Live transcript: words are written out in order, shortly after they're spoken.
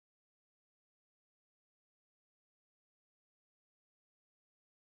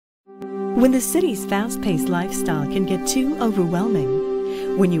When the city's fast-paced lifestyle can get too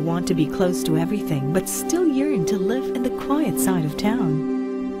overwhelming, when you want to be close to everything but still yearn to live in the quiet side of town,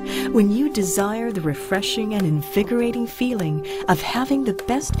 when you desire the refreshing and invigorating feeling of having the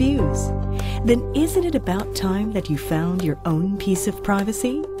best views, then isn't it about time that you found your own piece of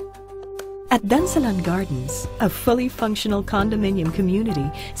privacy? At Dansalan Gardens, a fully functional condominium community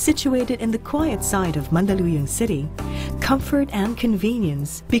situated in the quiet side of Mandaluyong City, comfort and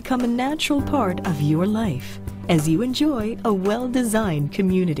convenience become a natural part of your life as you enjoy a well-designed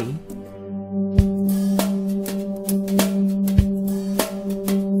community.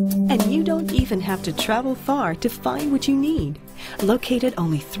 And you don't even have to travel far to find what you need. Located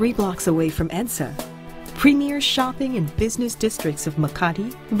only 3 blocks away from EDSA, premier shopping and business districts of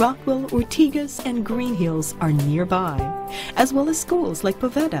Makati, Rockwell, Ortigas, and Greenhills are nearby, as well as schools like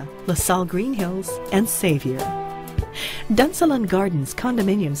Paloverde, LaSalle Greenhills, and Xavier. Dansalan Gardens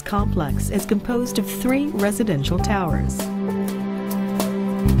Condominiums complex is composed of 3 residential towers.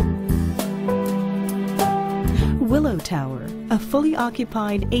 Willow Tower, a fully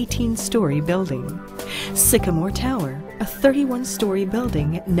occupied 18-story building. Sycamore Tower, a 31-story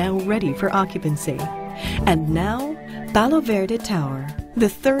building now ready for occupancy. And now, Paloverde Tower, the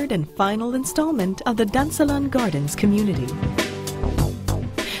 3rd and final installment of the Dansalan Gardens community.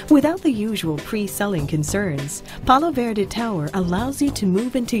 Without the usual pre-selling concerns, Paloverde Tower allows you to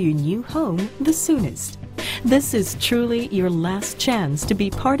move into your new home the soonest. This is truly your last chance to be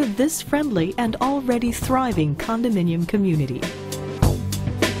part of this friendly and already thriving condominium community.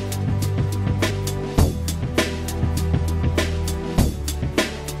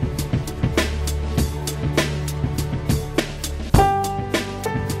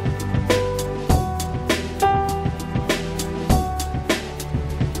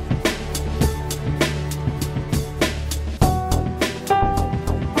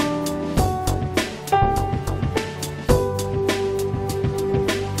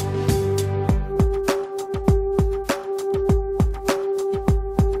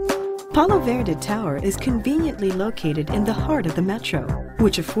 Paloverde Tower is conveniently located in the heart of the metro,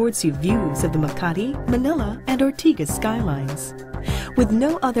 which affords you views of the Makati, Manila, and Ortigas skylines. With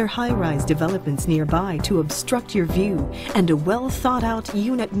no other high-rise developments nearby to obstruct your view and a well-thought-out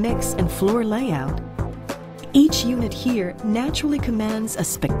unit mix and floor layout, each unit here naturally commands a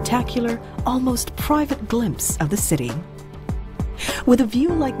spectacular, almost private glimpse of the city. With a view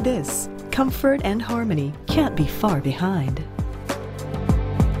like this, comfort and harmony can't be far behind.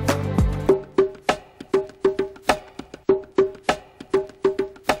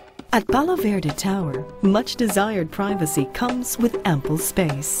 At Paloverde Tower, much desired privacy comes with ample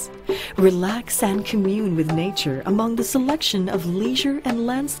space. Relax and commune with nature among the selection of leisure and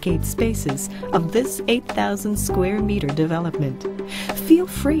landscape spaces of this 8,000 square meter development. Feel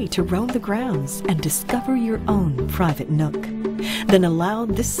free to roam the grounds and discover your own private nook. Then allow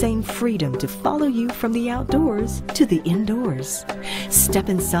this same freedom to follow you from the outdoors to the indoors. Step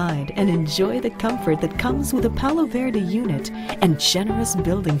inside and enjoy the comfort that comes with a Paloverde unit and generous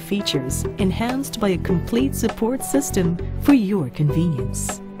building features enhanced by a complete support system for your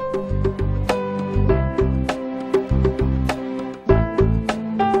convenience.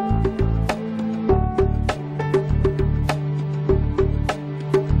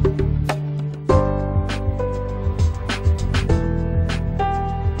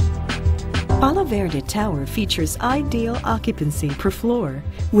 Paloverde Tower features ideal occupancy per floor,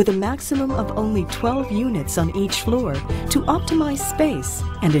 with a maximum of only 12 units on each floor to optimize space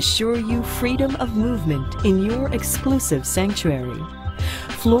and assure you freedom of movement in your exclusive sanctuary.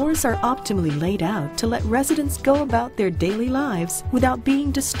 Floors are optimally laid out to let residents go about their daily lives without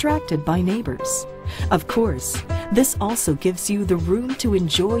being distracted by neighbors. Of course, this also gives you the room to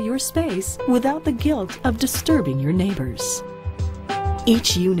enjoy your space without the guilt of disturbing your neighbors.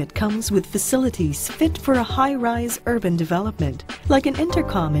 Each unit comes with facilities fit for a high-rise urban development, like an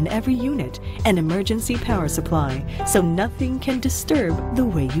intercom in every unit, an emergency power supply, so nothing can disturb the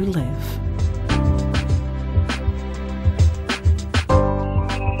way you live.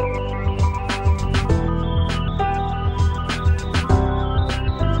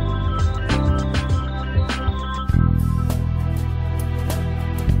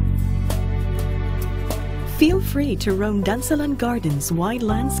 Feel free to roam Dansalan Gardens' wide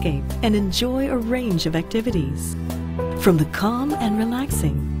landscape and enjoy a range of activities, from the calm and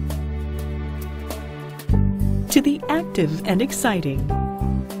relaxing to the active and exciting.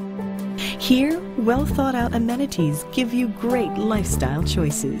 Here, well-thought-out amenities give you great lifestyle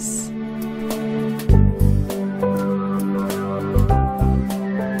choices.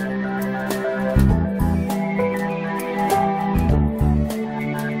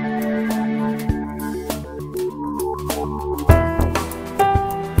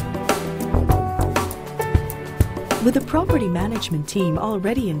 With a property management team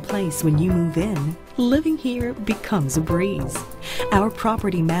already in place when you move in, living here becomes a breeze. Our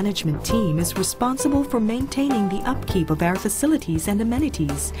property management team is responsible for maintaining the upkeep of our facilities and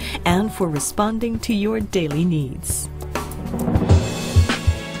amenities and for responding to your daily needs.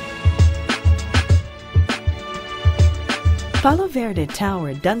 Paloverde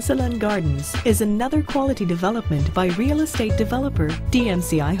Tower, Dansalan Gardens is another quality development by real estate developer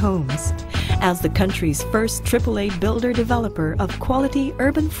DMCI Homes. As the country's first AAA builder-developer of quality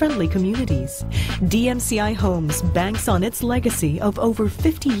urban-friendly communities, DMCI Homes banks on its legacy of over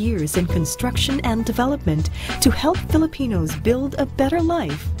 50 years in construction and development to help Filipinos build a better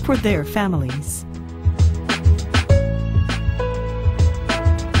life for their families.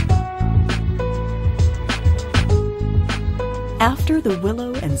 After the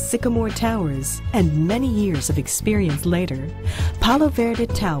Willow and Sycamore towers and many years of experience later,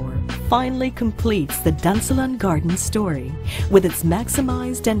 Paloverde Tower finally completes the Dansalan Gardens story with its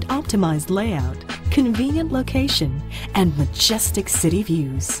maximized and optimized layout, convenient location, and majestic city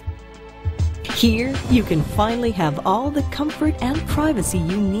views. Here, you can finally have all the comfort and privacy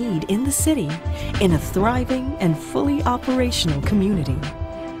you need in the city in a thriving and fully operational community.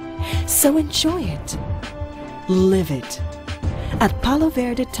 So enjoy it. Live it. At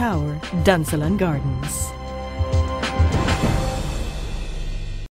Paloverde Tower, Dansalan Gardens.